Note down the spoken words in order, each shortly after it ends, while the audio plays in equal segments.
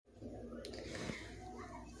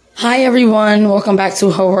Hi, everyone. Welcome back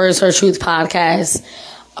to Her Words, Her Truth podcast.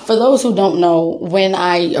 For those who don't know, when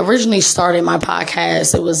I originally started my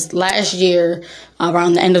podcast, it was last year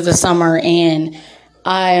around the end of the summer, and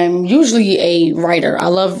I'm usually a writer. I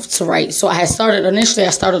love to write. So I started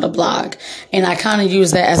a blog, and I kind of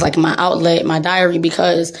use that as like my outlet, my diary,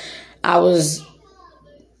 because I was,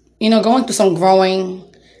 going through some growing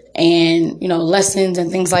and, lessons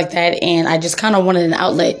and things like that. And I just kind of wanted an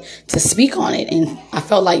outlet to speak on it. And I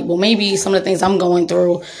felt like, well, maybe some of the things I'm going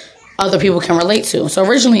through, other people can relate to. So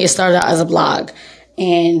originally it started out as a blog.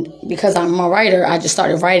 And because I'm a writer, I just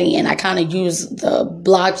started writing, and I kind of used the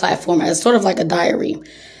blog platform as sort of like a diary.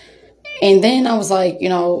 And then I was like,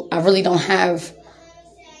 I really don't have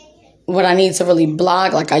what I need to really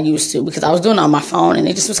blog like I used to, because I was doing it on my phone and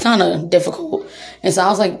it just was kind of difficult. And so I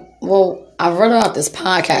was like, well, I read about this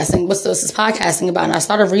podcasting. What's this podcasting about? And I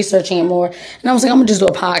started researching it more. And I was like, I'm going to just do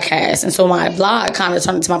a podcast. And so my blog kind of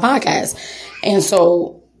turned into my podcast. And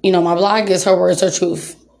so, my blog is Her Words, Her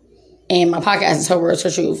Truth. And my podcast is Her Words, Her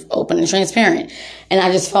Truth, open and transparent. And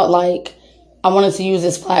I just felt like I wanted to use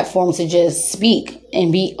this platform to just speak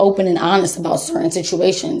and be open and honest about certain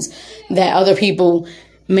situations that other people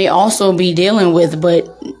may also be dealing with, but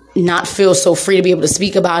not feel so free to be able to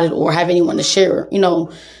speak about it or have anyone to share,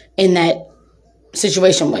 in that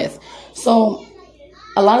situation with. So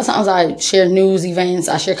a lot of times I share news events,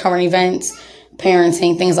 I share current events,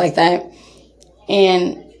 parenting, things like that.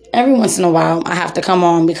 And every once in a while I have to come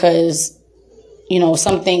on because,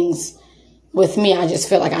 some things with me, I just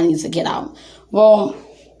feel like I need to get out. Well,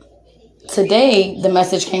 today the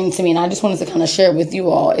message came to me, and I just wanted to kind of share it with you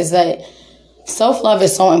all, is that self-love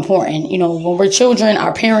is so important. When we're children,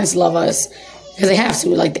 our parents love us because they have to.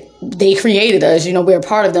 Like, they created us, we're a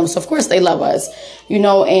part of them. So, of course, they love us,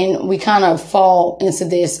 and we kind of fall into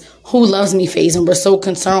this who loves me phase. And we're so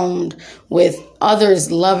concerned with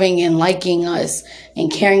others loving and liking us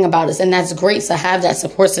and caring about us. And that's great to have that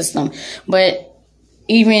support system. But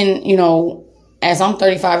even, as I'm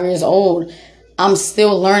 35 years old, I'm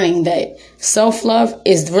still learning that self-love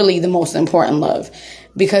is really the most important love,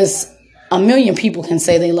 because a million people can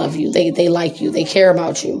say they love you, they like you, they care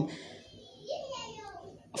about you.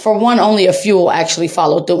 For one, only a few will actually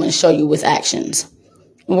follow through and show you with actions.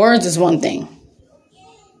 Words is one thing.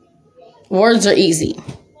 Words are easy.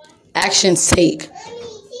 Actions take.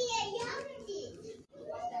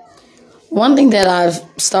 One thing that I've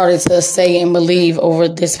started to say and believe over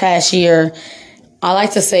this past year, I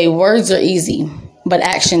like to say words are easy, but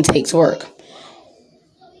action takes work.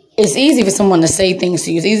 It's easy for someone to say things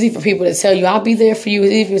to you. It's easy for people to tell you, I'll be there for you.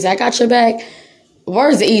 It's easy for you to say, I got your back.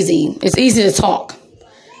 Words are easy. It's easy to talk.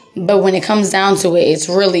 But when it comes down to it, it's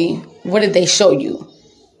really, what did they show you?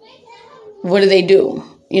 What did they do?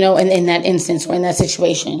 In that instance or in that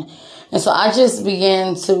situation. And so I just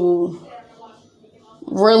began to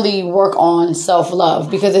really work on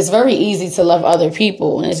self-love, because it's very easy to love other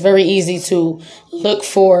people. And it's very easy to look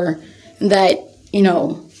for that,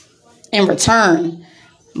 in return.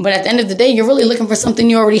 But at the end of the day, you're really looking for something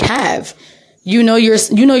you already have. You know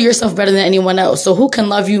yourself better than anyone else. So who can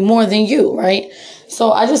love you more than you, right?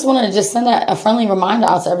 So I just want to just send a friendly reminder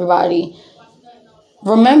out to everybody.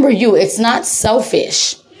 Remember you. It's not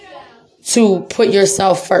selfish to put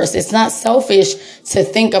yourself first. It's not selfish to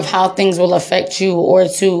think of how things will affect you or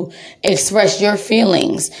to express your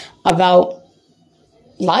feelings about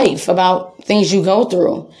life, about things you go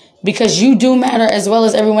through. Because you do matter as well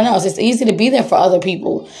as everyone else. It's easy to be there for other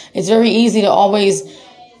people. It's very easy to always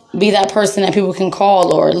be that person that people can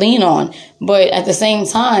call or lean on. But at the same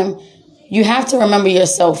time, you have to remember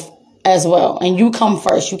yourself as well. And you come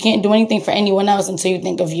first. You can't do anything for anyone else until you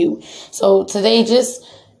think of you. So today, just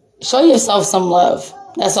show yourself some love.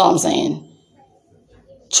 That's all I'm saying.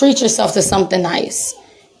 Treat yourself to something nice.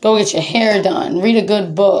 Go get your hair done. Read a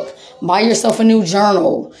good book. Buy yourself a new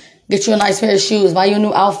journal. Get you a nice pair of shoes. Buy you a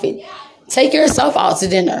new outfit. Take yourself out to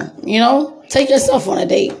dinner. Take yourself on a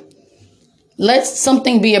date. Let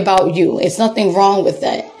something be about you. It's nothing wrong with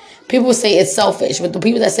that. People say it's selfish, but the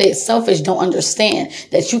people that say it's selfish don't understand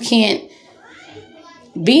that you can't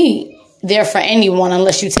be there for anyone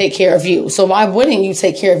unless you take care of you. So why wouldn't you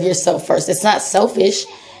take care of yourself first? It's not selfish.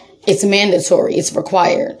 It's mandatory. It's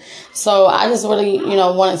required. So I just really,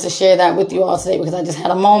 wanted to share that with you all today, because I just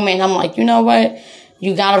had a moment. I'm like, you know what?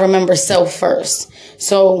 You got to remember self first.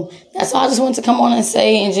 So that's all I just wanted to come on and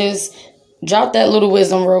say, and just drop that little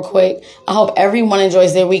wisdom real quick. I hope everyone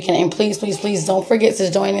enjoys their weekend. And please, please, please don't forget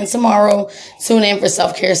to join in tomorrow. Tune in for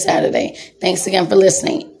Self-Care Saturday. Thanks again for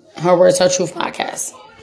listening. Her Words, Her Truth podcast.